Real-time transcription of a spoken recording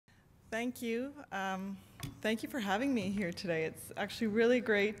Thank you. Thank you for having me here today. It's actually really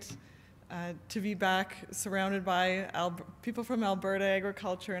great to be back surrounded by people from Alberta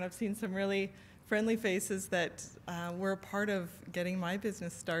agriculture, and I've seen some really friendly faces that were a part of getting my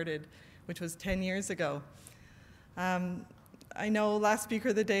business started, which was 10 years ago. I know last speaker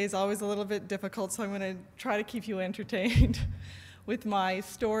of the day is always a little bit difficult, so I'm going to try to keep you entertained. With my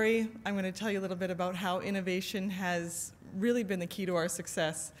story, I'm going to tell you a little bit about how innovation has really been the key to our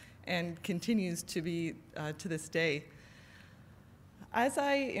success and continues to be to this day. As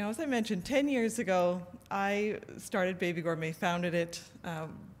I mentioned, 10 years ago, I started Baby Gourmet, founded it.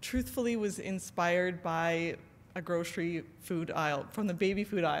 Truthfully, was inspired by a grocery food aisle, from the baby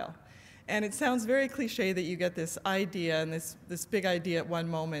food aisle. And it sounds very cliche that you get this idea and this big idea at one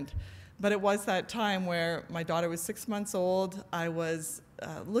moment. But it was that time where my daughter was 6 months old. I was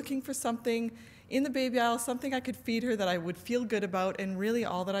looking for something in the baby aisle, something I could feed her that I would feel good about, and really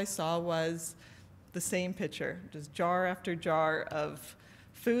all that I saw was the same picture, just jar after jar of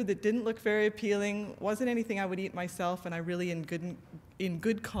food that didn't look very appealing, wasn't anything I would eat myself, and I really, in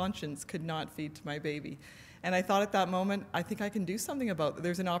good conscience, could not feed to my baby. And I thought at that moment, I think I can do something about it.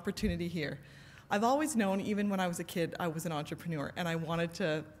 There's an opportunity here. I've always known, even when I was a kid, I was an entrepreneur, and I wanted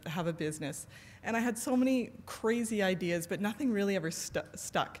to have a business. And I had so many crazy ideas, but nothing really ever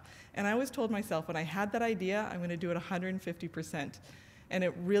stuck. And I always told myself, when I had that idea, I'm going to do it 150%. And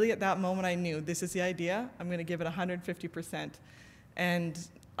it really, at that moment, I knew, this is the idea, I'm going to give it 150%. And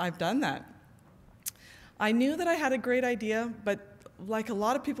I've done that. I knew that I had a great idea, but like a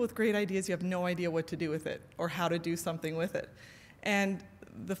lot of people with great ideas, you have no idea what to do with it or how to do something with it. And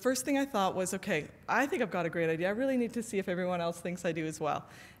the first thing I thought was, okay, I think I've got a great idea. I really need to see if everyone else thinks I do as well.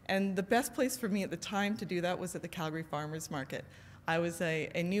 And the best place for me at the time to do that was at the Calgary Farmers Market. I was a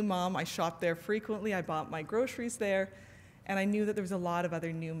new mom. I shopped there frequently. I bought my groceries there. And I knew that there was a lot of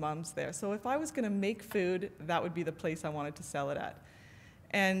other new moms there. So if I was going to make food, that would be the place I wanted to sell it at.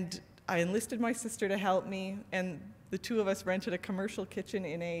 And I enlisted my sister to help me, and the two of us rented a commercial kitchen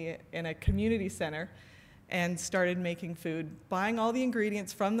in a community center and started making food, buying all the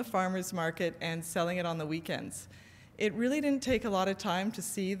ingredients from the farmers market and selling it on the weekends. It really didn't take a lot of time to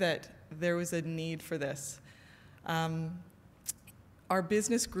see that there was a need for this. Our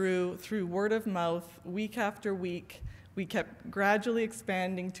business grew through word of mouth, week after week. We kept gradually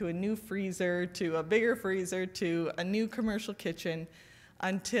expanding to a new freezer, to a bigger freezer, to a new commercial kitchen,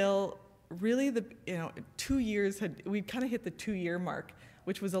 until really 2 years we'd kind of hit the 2-year mark,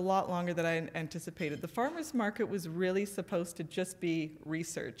 which was a lot longer than I anticipated. The farmers market was really supposed to just be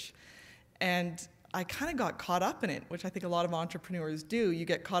research. And I kind of got caught up in it, which I think a lot of entrepreneurs do. You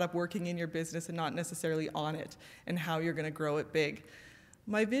get caught up working in your business and not necessarily on it and how you're going to grow it big.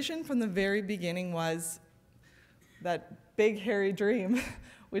 My vision from the very beginning was that big, hairy dream,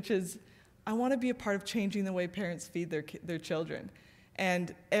 which is I want to be a part of changing the way parents feed their children.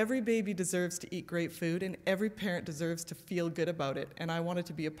 And every baby deserves to eat great food, and every parent deserves to feel good about it, and I wanted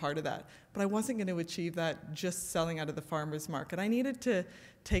to be a part of that. But I wasn't going to achieve that just selling out of the farmer's market. I needed to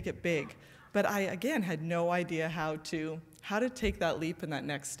take it big. But I, again, had no idea how to take that leap and that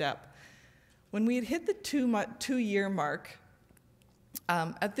next step. When we had hit the 2-year mark,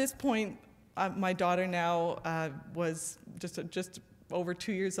 at this point, my daughter now was just over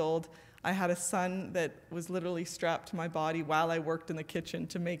 2 years old. I had a son that was literally strapped to my body while I worked in the kitchen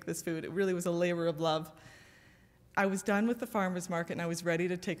to make this food. It really was a labor of love. I was done with the farmer's market, and I was ready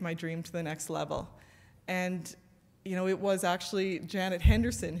to take my dream to the next level. And it was actually Janet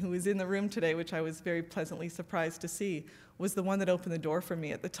Henderson, who is in the room today, which I was very pleasantly surprised to see, was the one that opened the door for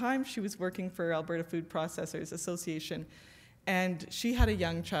me. At the time, she was working for Alberta Food Processors Association, and she had a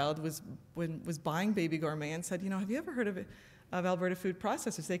young child, was buying Baby Gourmet, and said, have you ever heard of Alberta Food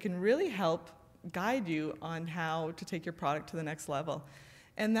Processors? They can really help guide you on how to take your product to the next level.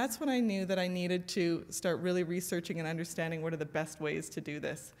 And that's when I knew that I needed to start really researching and understanding what are the best ways to do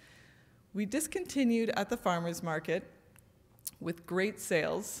this. We discontinued at the farmers market with great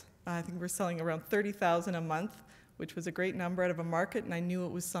sales. I think we're selling around 30,000 a month, which was a great number out of a market, and I knew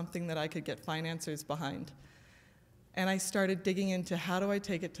it was something that I could get financiers behind. And I started digging into how do I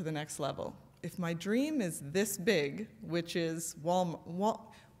take it to the next level. If my dream is this big, which is Walmart,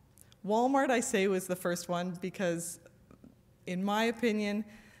 I say, was the first one, because in my opinion,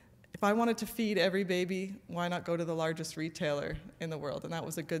 if I wanted to feed every baby, why not go to the largest retailer in the world? And that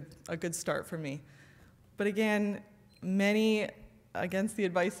was a good start for me. But again, against the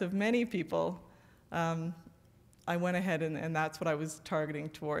advice of many people, I went ahead and that's what I was targeting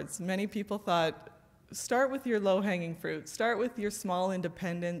towards. Many people thought, start with your low-hanging fruit. Start with your small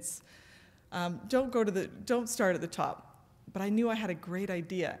independents. Don't start at the top. but I knew I had a great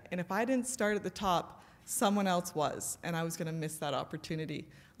idea. And if I didn't start at the top, someone else was, and I was going to miss that opportunity.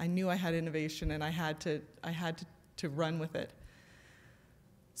 I knew I had innovation, and I had to run with it.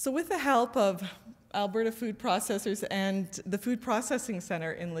 So with the help of Alberta Food Processors, and the Food Processing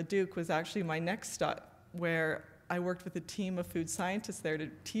Center in Leduc was actually my next stop, where I worked with a team of food scientists there to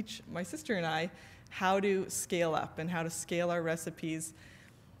teach my sister and I how to scale up and how to scale our recipes.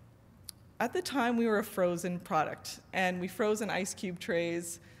 At the time, we were a frozen product, and we froze in ice cube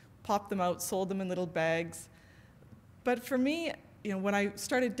trays, popped them out, sold them in little bags. But for me, when I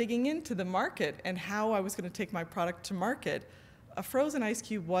started digging into the market and how I was going to take my product to market, a frozen ice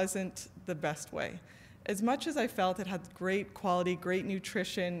cube wasn't the best way. As much as I felt it had great quality, great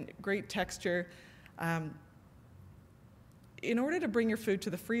nutrition, great texture, in order to bring your food to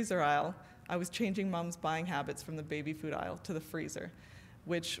the freezer aisle, I was changing Mom's buying habits from the baby food aisle to the freezer,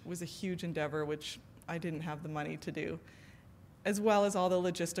 which was a huge endeavor, which I didn't have the money to do, as well as all the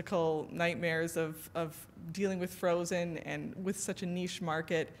logistical nightmares of dealing with frozen and with such a niche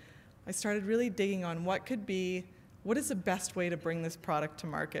market. I started really digging on what is the best way to bring this product to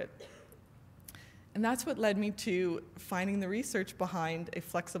market. And that's what led me to finding the research behind a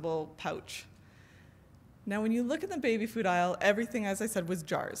flexible pouch. Now, when you look at the baby food aisle, everything, as I said, was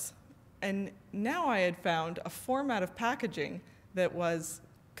jars. And now I had found a format of packaging that was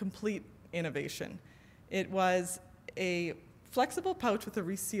complete innovation. It was a flexible pouch with a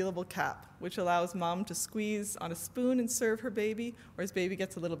resealable cap, which allows Mom to squeeze on a spoon and serve her baby, or as baby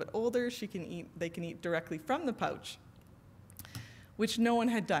gets a little bit older, they can eat directly from the pouch, which no one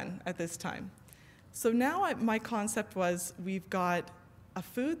had done at this time. So now my concept was, we've got a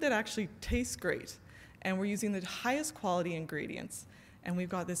food that actually tastes great, and we're using the highest quality ingredients, and we've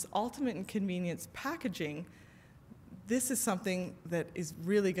got this ultimate in convenience packaging. This is something that is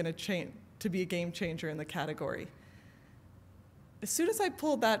really going to be a game changer in the category. As soon as I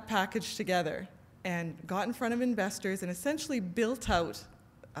pulled that package together and got in front of investors and essentially built out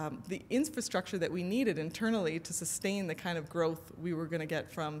the infrastructure that we needed internally to sustain the kind of growth we were going to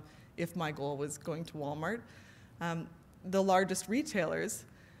get from, if my goal was going to Walmart, the largest retailers,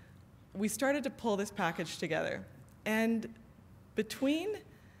 we started to pull this package together. And between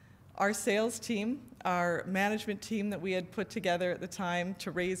our sales team, our management team that we had put together at the time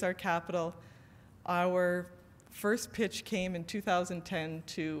to raise our capital, our first pitch came in 2010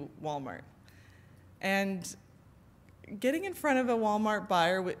 to Walmart. And getting in front of a Walmart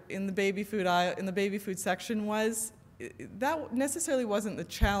buyer in the baby food aisle, in the baby food section, that necessarily wasn't the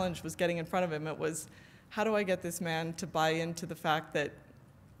challenge, was getting in front of him. It was, how do I get this man to buy into the fact that,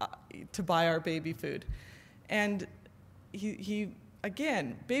 to buy our baby food? And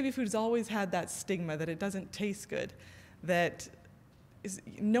again, baby food's always had that stigma that it doesn't taste good, that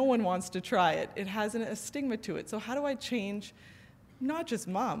no one wants to try it. It has a stigma to it. So how do I change, not just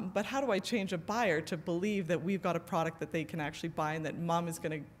Mom, but how do I change a buyer to believe that we've got a product that they can actually buy and that Mom is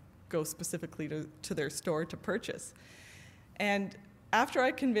going to go specifically to their store to purchase? And after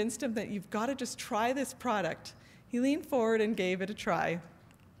I convinced him that you've got to just try this product, he leaned forward and gave it a try,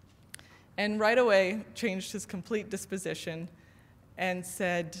 and right away changed his complete disposition and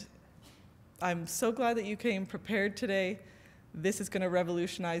said, I'm so glad that you came prepared today. This is going to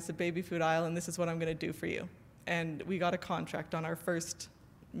revolutionize the baby food aisle, and this is what I'm going to do for you. And we got a contract on our first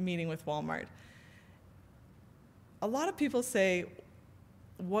meeting with Walmart. A lot of people say,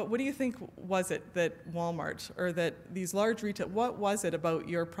 what do you think was it that Walmart, or that these large retail, what was it about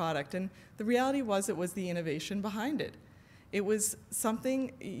your product? And the reality was, it was the innovation behind it. It was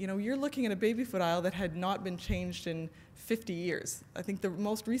something, you're looking at a baby food aisle that had not been changed in 50 years. I think the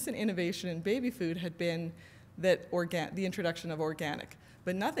most recent innovation in baby food had been the introduction of organic.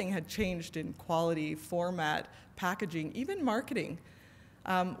 But nothing had changed in quality, format, packaging, even marketing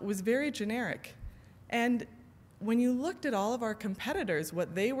was very generic. And when you looked at all of our competitors,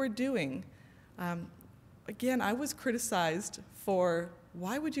 what they were doing, again, I was criticized for,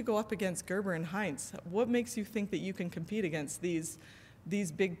 why would you go up against Gerber and Heinz? What makes you think that you can compete against these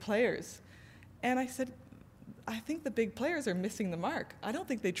big players? And I said, I think the big players are missing the mark. I don't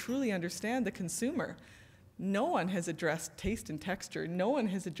think they truly understand the consumer. No one has addressed taste and texture. No one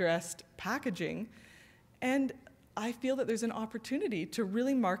has addressed packaging. And I feel that there's an opportunity to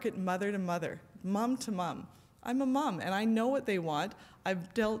really market mother to mother, mom to mom. I'm a mom, and I know what they want.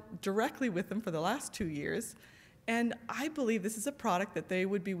 I've dealt directly with them for the last 2 years, and I believe this is a product that they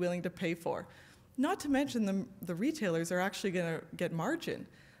would be willing to pay for. Not to mention the retailers are actually going to get margin.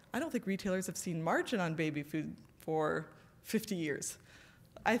 I don't think retailers have seen margin on baby food for 50 years.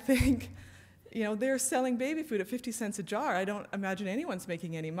 I think, they're selling baby food at 50 cents a jar. I don't imagine anyone's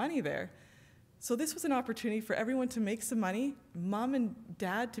making any money there. So this was an opportunity for everyone to make some money, mom and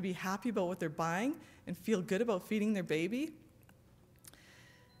dad to be happy about what they're buying and feel good about feeding their baby.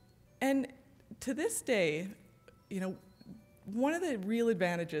 And to this day, one of the real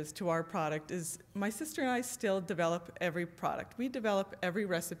advantages to our product is my sister and I still develop every product. We develop every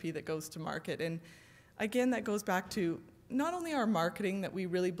recipe that goes to market. And again, that goes back to not only our marketing, that we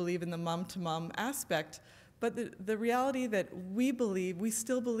really believe in the mom-to-mom aspect, but the reality that we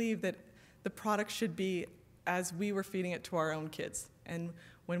still believe that the product should be as we were feeding it to our own kids. And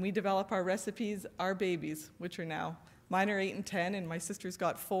when we develop our recipes, our babies, which are now, mine are 8 and 10, and my sister's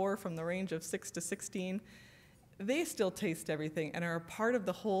got 4 from the range of 6 to 16, they still taste everything and are a part of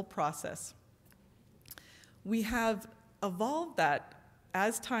the whole process. We have evolved that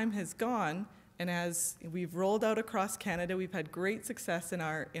as time has gone, and as we've rolled out across Canada, we've had great success in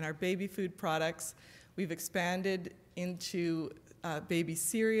our baby food products. We've expanded into baby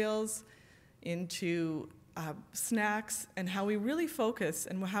cereals, into snacks, and how we really focus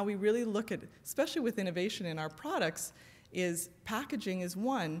and how we really look at, especially with innovation in our products, is packaging is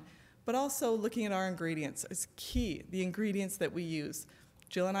one, but also looking at our ingredients is key, the ingredients that we use.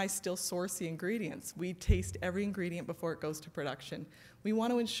 Jill and I still source the ingredients. We taste every ingredient before it goes to production. We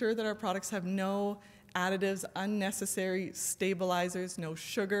want to ensure that our products have no additives, unnecessary stabilizers, no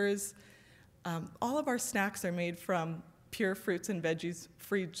sugars. All of our snacks are made from pure fruits and veggies,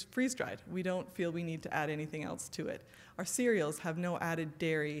 freeze-dried. We don't feel we need to add anything else to it. Our cereals have no added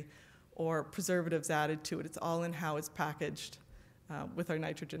dairy or preservatives added to it. It's all in how it's packaged with our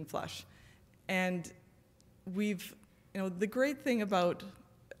nitrogen flush. And the great thing about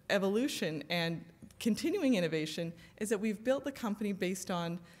evolution and continuing innovation is that we've built the company based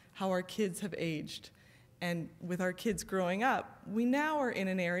on how our kids have aged. And with our kids growing up, we now are in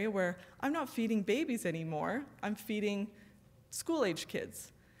an area where I'm not feeding babies anymore, I'm feeding school-age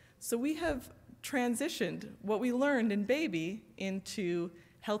kids. So we have transitioned what we learned in baby into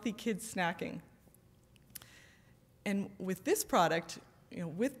healthy kids snacking. And with this product,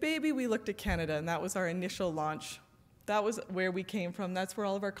 with baby, we looked at Canada, and that was our initial launch. That was where we came from. That's where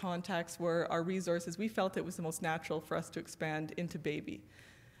all of our contacts were, our resources. We felt it was the most natural for us to expand into baby.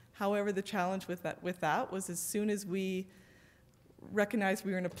 However, the challenge with that was as soon as we recognized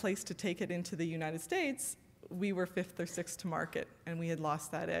we were in a place to take it into the United States, we were 5th or 6th to market, and we had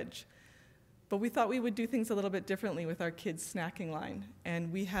lost that edge. But we thought we would do things a little bit differently with our kids' snacking line,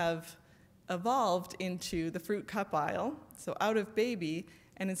 and we have evolved into the fruit cup aisle, so out of baby,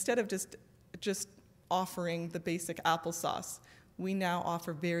 and instead of just offering the basic applesauce, we now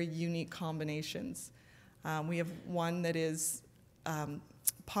offer very unique combinations. We have one that is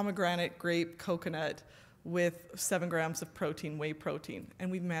pomegranate, grape, coconut with 7 grams of protein, whey protein, and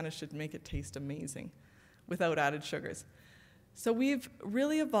we've managed to make it taste amazing without added sugars. So we've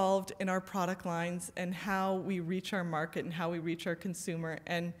really evolved in our product lines and how we reach our market and how we reach our consumer,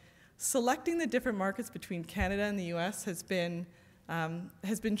 and selecting the different markets between Canada and the US has been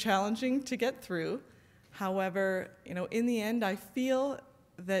challenging to get through. However, in the end, I feel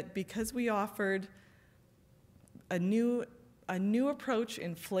that because we offered a new approach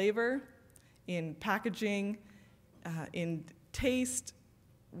in flavor, in packaging, in taste,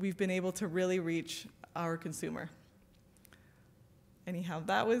 we've been able to really reach our consumer. Anyhow,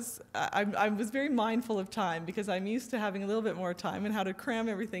 I was very mindful of time because I'm used to having a little bit more time, and how to cram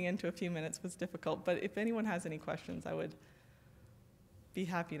everything into a few minutes was difficult. But if anyone has any questions, I would be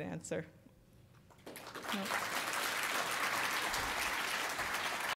happy to answer. No.